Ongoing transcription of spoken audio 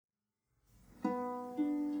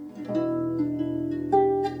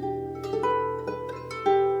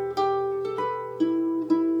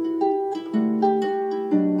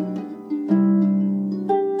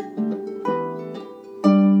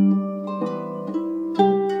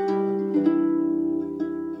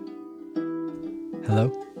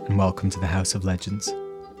Hello, and welcome to the House of Legends,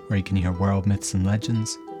 where you can hear world myths and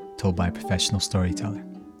legends told by a professional storyteller.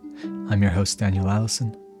 I'm your host, Daniel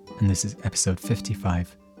Allison, and this is episode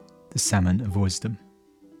 55, The Salmon of Wisdom.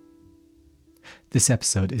 This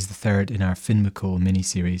episode is the third in our Finn McCool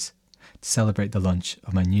mini-series to celebrate the launch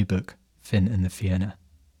of my new book, Finn and the Fianna.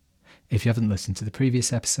 If you haven't listened to the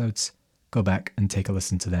previous episodes, go back and take a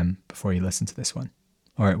listen to them before you listen to this one,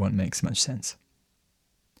 or it won't make so much sense.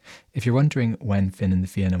 If you're wondering when Finn and the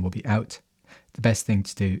Fianna will be out, the best thing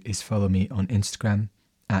to do is follow me on Instagram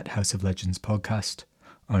at House of Legends Podcast,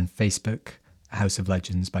 or on Facebook, House of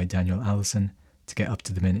Legends by Daniel Allison, to get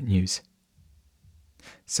up-to-the-minute news.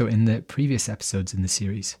 So in the previous episodes in the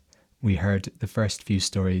series, we heard the first few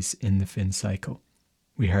stories in the Finn cycle.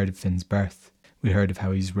 We heard of Finn's birth, we heard of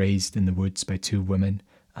how he's raised in the woods by two women,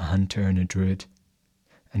 a hunter and a druid.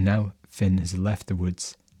 And now Finn has left the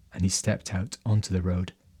woods and he's stepped out onto the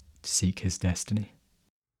road to seek his destiny.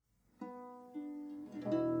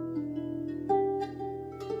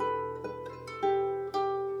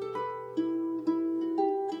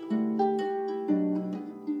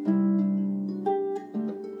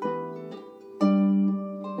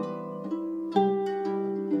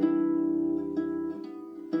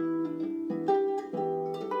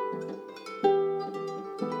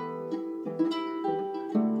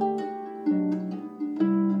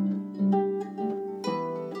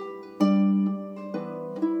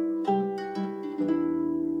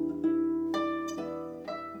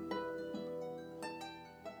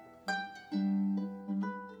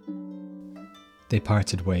 They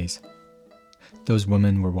parted ways. Those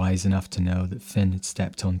women were wise enough to know that Finn had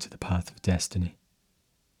stepped onto the path of destiny.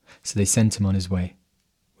 So they sent him on his way,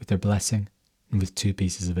 with their blessing and with two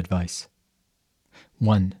pieces of advice.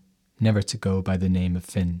 One, never to go by the name of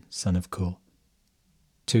Finn, son of Cool.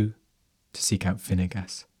 Two, to seek out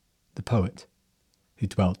Finnegas, the poet, who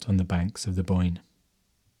dwelt on the banks of the Boyne.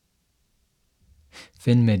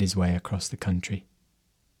 Finn made his way across the country.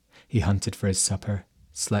 He hunted for his supper,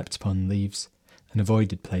 slept upon leaves, and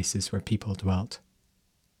avoided places where people dwelt.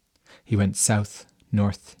 He went south,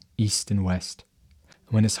 north, east and west,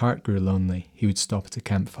 and when his heart grew lonely, he would stop at a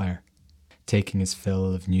campfire, taking his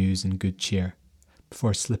fill of news and good cheer,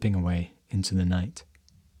 before slipping away into the night.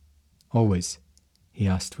 Always, he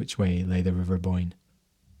asked which way lay the River Boyne.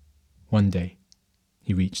 One day,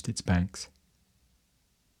 he reached its banks.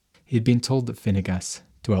 He had been told that Finnegas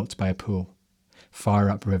dwelt by a pool, far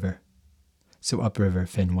upriver, so upriver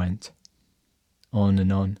Finn went. On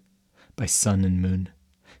and on, by sun and moon,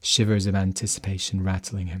 shivers of anticipation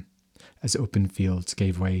rattling him, as open fields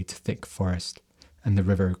gave way to thick forest, and the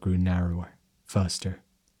river grew narrower, faster,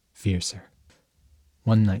 fiercer.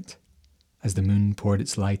 One night, as the moon poured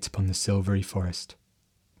its light upon the silvery forest,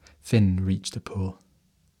 Finn reached the pool.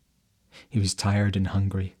 He was tired and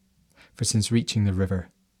hungry, for since reaching the river,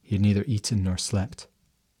 he had neither eaten nor slept.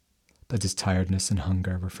 But his tiredness and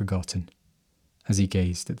hunger were forgotten, as he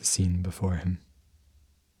gazed at the scene before him.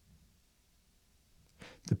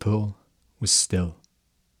 The pool was still,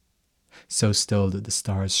 so still that the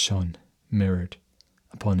stars shone, mirrored,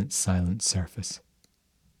 upon its silent surface.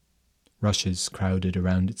 Rushes crowded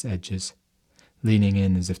around its edges, leaning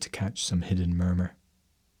in as if to catch some hidden murmur.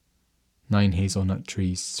 9 hazelnut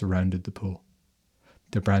trees surrounded the pool,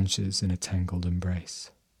 their branches in a tangled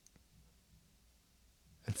embrace.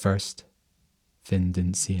 At first, Finn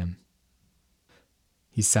didn't see him.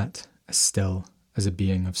 He sat as still as a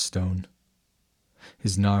being of stone.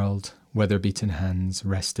 His gnarled, weather-beaten hands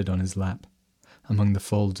rested on his lap, among the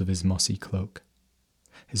folds of his mossy cloak.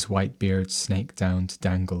 His white beard snaked down to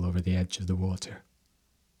dangle over the edge of the water.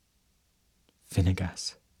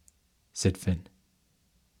 "Finnegas," said Finn.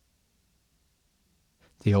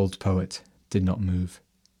 The old poet did not move.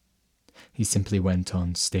 He simply went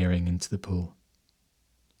on staring into the pool.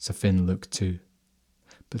 So Finn looked too,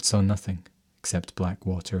 but saw nothing except black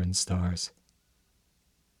water and stars.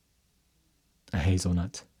 A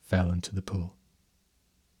hazelnut fell into the pool.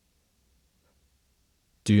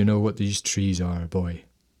 "Do you know what these trees are, boy?"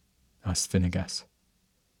 asked Finnegas.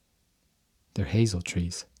 "They're hazel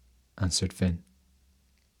trees," answered Finn.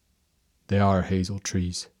 "They are hazel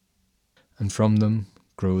trees, and from them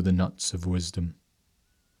grow the nuts of wisdom.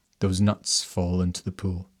 Those nuts fall into the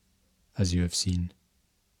pool, as you have seen."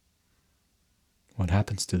 "What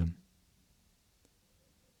happens to them?"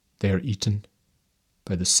 "They are eaten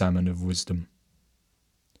by the salmon of wisdom.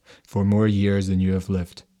 For more years than you have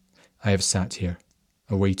lived, I have sat here,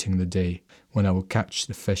 awaiting the day when I will catch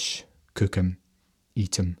the fish, cook him,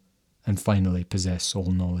 eat him, and finally possess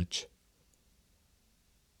all knowledge."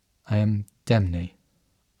 "I am Demne.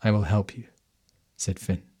 I will help you," said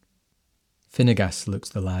Finn. Finnegas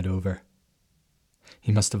looked the lad over.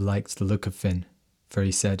 He must have liked the look of Finn, for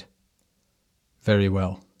he said, "Very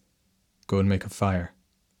well. Go and make a fire.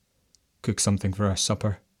 Cook something for our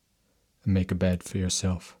supper, and make a bed for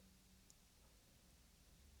yourself."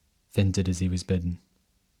 Finn did as he was bidden.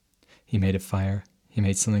 He made a fire, he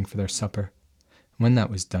made something for their supper, and when that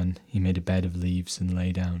was done, he made a bed of leaves and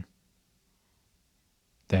lay down.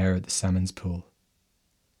 There at the salmon's pool,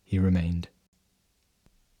 he remained.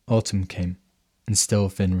 Autumn came, and still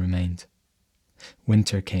Finn remained.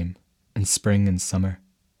 Winter came, and spring and summer,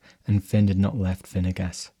 and Finn had not left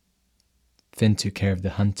Finnegas. Finn took care of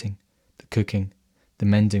the hunting, the cooking, the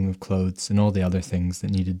mending of clothes, and all the other things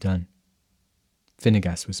that needed done.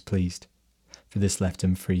 Finnegas was pleased, for this left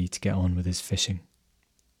him free to get on with his fishing.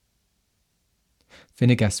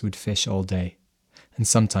 Finnegas would fish all day, and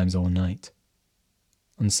sometimes all night.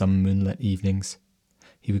 On some moonlit evenings,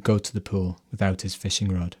 he would go to the pool without his fishing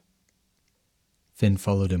rod. Finn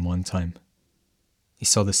followed him one time. He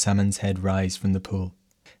saw the salmon's head rise from the pool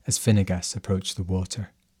as Finnegas approached the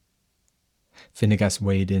water. Finnegas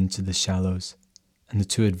waded into the shallows, and the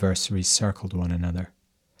two adversaries circled one another,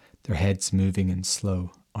 their heads moving in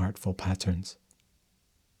slow, artful patterns.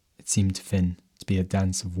 It seemed to Finn to be a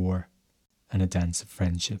dance of war and a dance of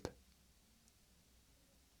friendship.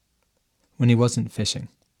 When he wasn't fishing,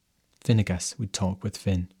 Finnegas would talk with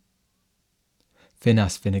Finn. Finn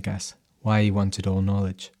asked Finnegas why he wanted all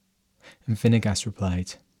knowledge, and Finnegas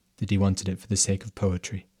replied that he wanted it for the sake of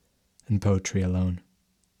poetry, and poetry alone.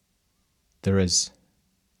 There is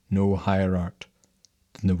no higher art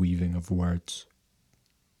than the weaving of words.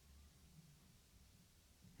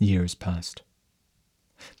 Years passed,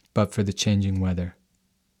 but for the changing weather,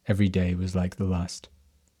 every day was like the last.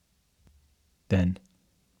 Then,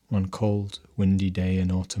 one cold, windy day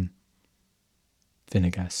in autumn,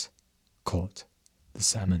 Finnegas caught the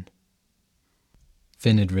salmon.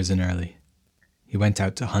 Finn had risen early. He went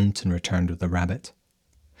out to hunt and returned with a rabbit.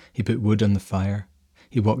 He put wood on the fire.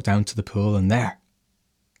 He walked down to the pool, and there,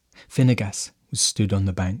 Finnegas was stood on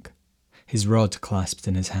the bank, his rod clasped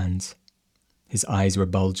in his hands. His eyes were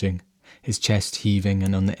bulging, his chest heaving,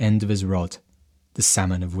 and on the end of his rod, the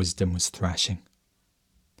salmon of wisdom was thrashing.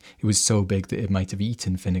 It was so big that it might have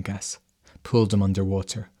eaten Finnegas, pulled him under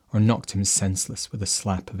water, or knocked him senseless with a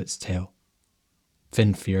slap of its tail.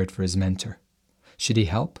 Finn feared for his mentor. Should he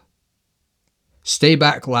help? "Stay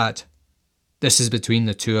back, lad. This is between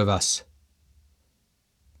the two of us."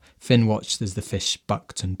 Finn watched as the fish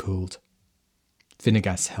bucked and pulled.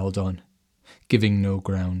 Finnegas held on, giving no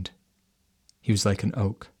ground. He was like an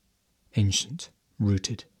oak, ancient,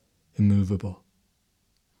 rooted, immovable.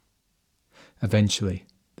 Eventually,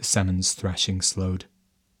 the salmon's thrashing slowed.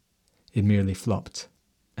 It merely flopped,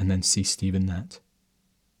 and then ceased even that.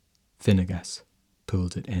 Finnegas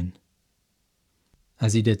pulled it in.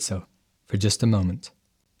 As he did so, for just a moment,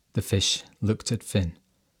 the fish looked at Finn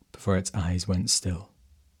before its eyes went still.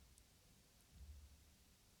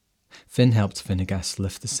 Finn helped Finnegas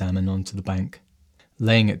lift the salmon onto the bank,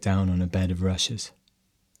 laying it down on a bed of rushes.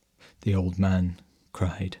 The old man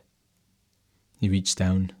cried. He reached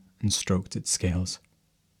down and stroked its scales.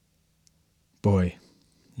 "Boy,"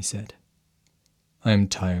 he said, "I am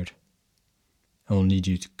tired. I will need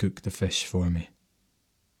you to cook the fish for me."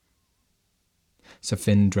 So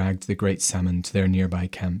Finn dragged the great salmon to their nearby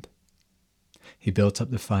camp. He built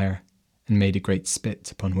up the fire and made a great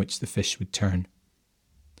spit upon which the fish would turn.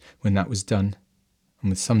 When that was done, and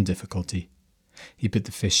with some difficulty, he put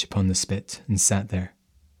the fish upon the spit and sat there,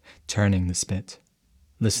 turning the spit,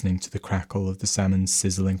 listening to the crackle of the salmon's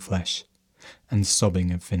sizzling flesh and the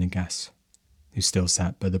sobbing of Finnegas, who still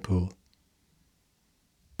sat by the pool.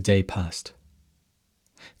 The day passed.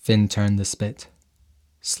 Finn turned the spit.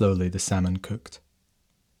 Slowly the salmon cooked.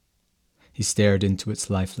 He stared into its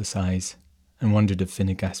lifeless eyes and wondered if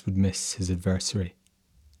Finnegas would miss his adversary,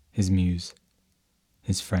 his muse,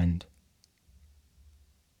 his friend.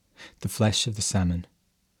 The flesh of the salmon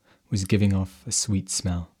was giving off a sweet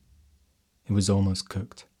smell. It was almost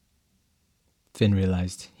cooked. Finn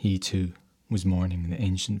realized he too was mourning the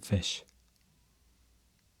ancient fish.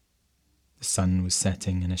 The sun was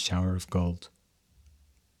setting in a shower of gold.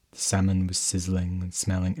 The salmon was sizzling and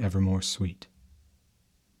smelling ever more sweet.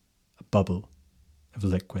 A bubble of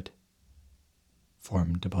liquid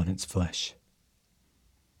formed upon its flesh.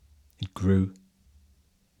 It grew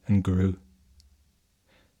and grew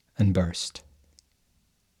and burst.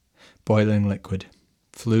 Boiling liquid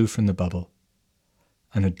flew from the bubble,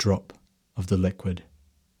 and a drop of the liquid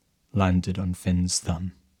landed on Finn's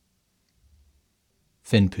thumb.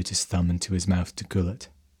 Finn put his thumb into his mouth to cool it,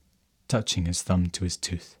 touching his thumb to his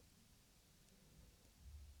tooth.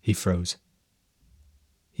 He froze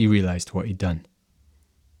he realised what he'd done.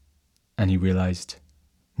 And he realised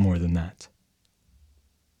more than that.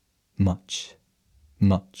 Much,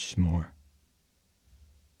 much more.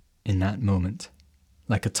 In that moment,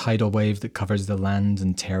 like a tidal wave that covers the land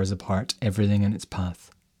and tears apart everything in its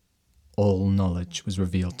path, all knowledge was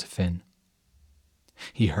revealed to Finn.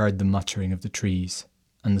 He heard the muttering of the trees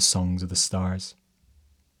and the songs of the stars.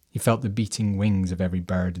 He felt the beating wings of every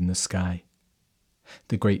bird in the sky.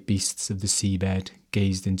 The great beasts of the seabed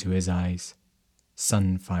gazed into his eyes.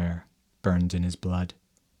 Sunfire burned in his blood.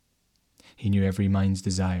 He knew every mind's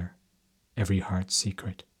desire, every heart's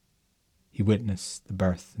secret. He witnessed the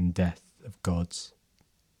birth and death of gods.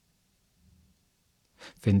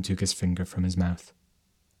 Finn took his finger from his mouth.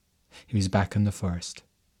 He was back in the forest.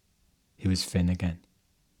 He was Finn again.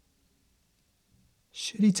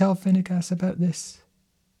 Should he tell Finnegas about this?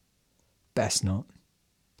 Best not.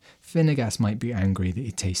 Finnegas might be angry that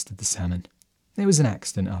he tasted the salmon. It was an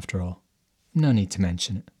accident after all. No need to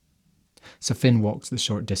mention it. So Finn walked the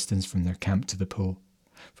short distance from their camp to the pool,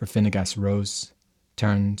 for Finnegas rose,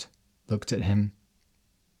 turned, looked at him,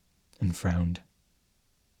 and frowned.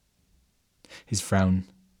 His frown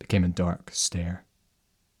became a dark stare.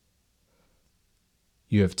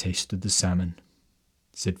 You have tasted the salmon,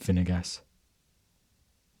 said Finnegas.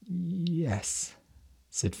 Yes,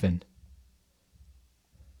 said Finn.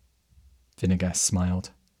 Finnegas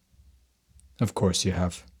smiled. Of course you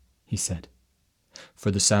have, he said,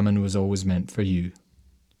 for the salmon was always meant for you,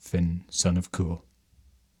 Finn, son of Kull.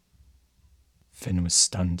 Finn was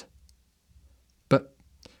stunned. But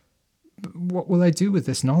what will I do with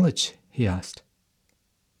this knowledge? He asked.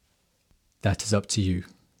 That is up to you,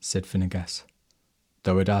 said Finnegas,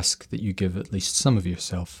 though I'd ask that you give at least some of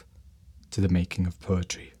yourself to the making of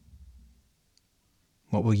poetry.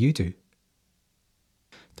 What will you do?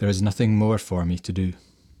 There is nothing more for me to do,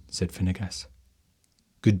 said Finnegas.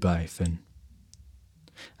 Goodbye, Finn.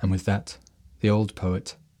 And with that, the old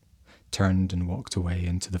poet turned and walked away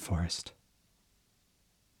into the forest.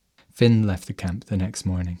 Finn left the camp the next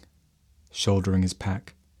morning, shouldering his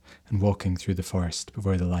pack and walking through the forest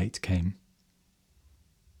before the light came.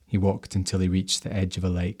 He walked until he reached the edge of a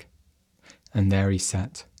lake, and there he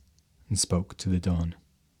sat and spoke to the dawn.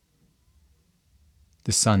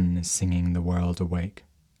 The sun is singing the world awake.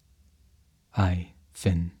 I,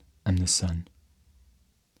 Finn, am the sun.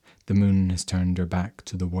 The moon has turned her back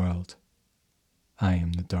to the world. I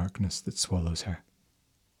am the darkness that swallows her.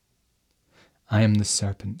 I am the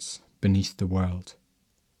serpents beneath the world,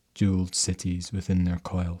 jewelled cities within their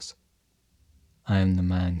coils. I am the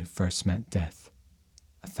man who first met death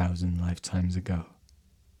 1,000 lifetimes ago.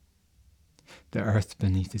 The earth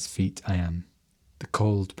beneath his feet I am, the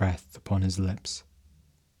cold breath upon his lips,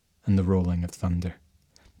 and the rolling of thunder,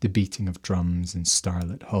 the beating of drums in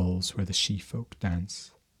starlit halls where the she-folk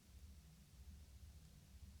dance.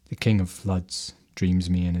 The king of floods dreams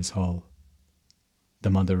me in his hall. The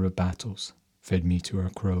mother of battles fed me to her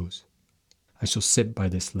crows. I shall sit by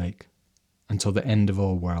this lake until the end of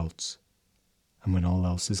all worlds, and when all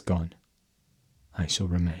else is gone, I shall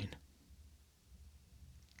remain.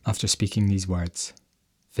 After speaking these words,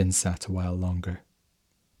 Finn sat a while longer.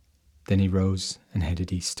 Then he rose and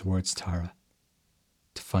headed east towards Tara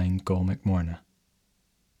to find Gol MacMorna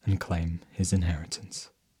and claim his inheritance.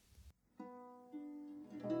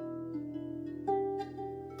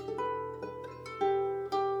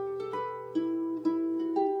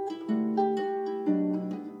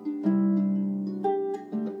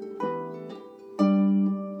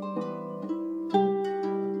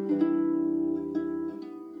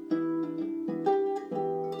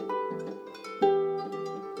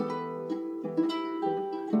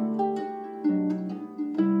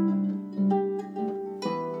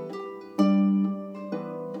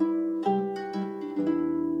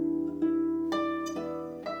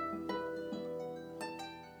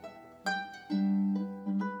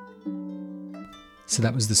 So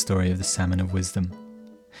that was the story of the Salmon of Wisdom.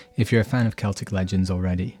 If you're a fan of Celtic legends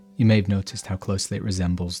already, you may have noticed how closely it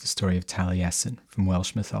resembles the story of Taliesin from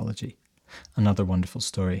Welsh mythology, another wonderful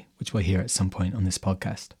story which we'll hear at some point on this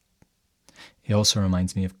podcast. It also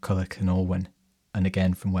reminds me of Cullach and Olwen, and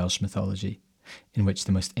again from Welsh mythology, in which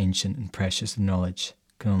the most ancient and precious of knowledge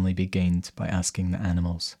can only be gained by asking the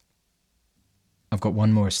animals. I've got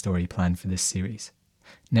one more story planned for this series.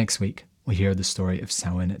 Next week, we'll hear the story of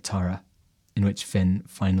Samhain at Tara, in which Finn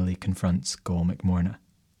finally confronts Gol MacMorna.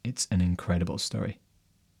 It's an incredible story.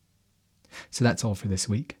 So that's all for this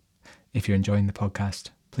week. If you're enjoying the podcast,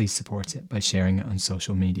 please support it by sharing it on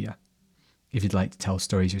social media. If you'd like to tell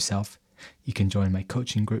stories yourself, you can join my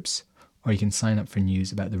coaching groups, or you can sign up for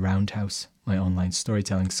news about the Roundhouse, my online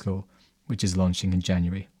storytelling school, which is launching in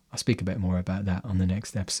January. I'll speak a bit more about that on the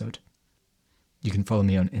next episode. You can follow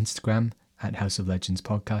me on Instagram at House of Legends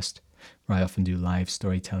Podcast, where I often do live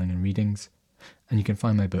storytelling and readings, and you can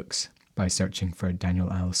find my books by searching for Daniel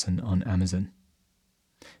Allison on Amazon.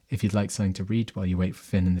 If you'd like something to read while you wait for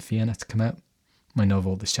Finn and the Fianna to come out, my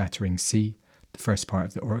novel The Shattering Sea, the first part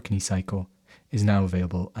of the Orkney cycle, is now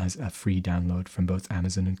available as a free download from both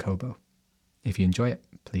Amazon and Kobo. If you enjoy it,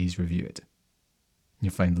 please review it.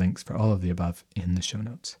 You'll find links for all of the above in the show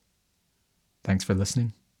notes. Thanks for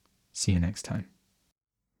listening. See you next time.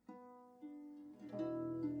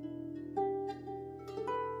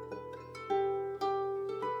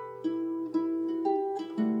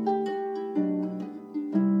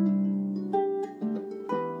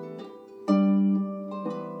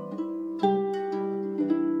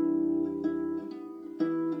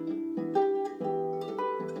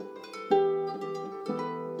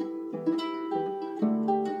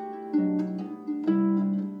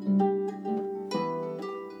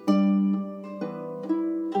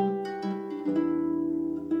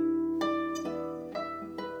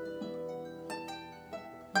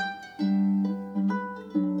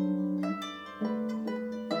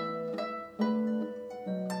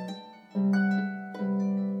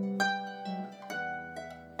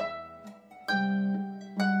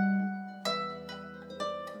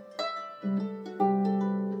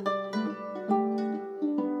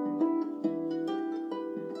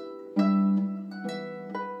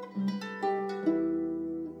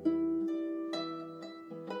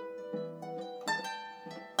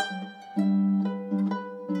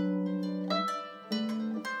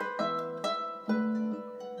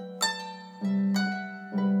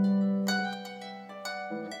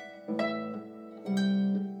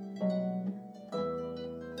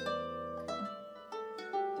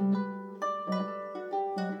 Thank you.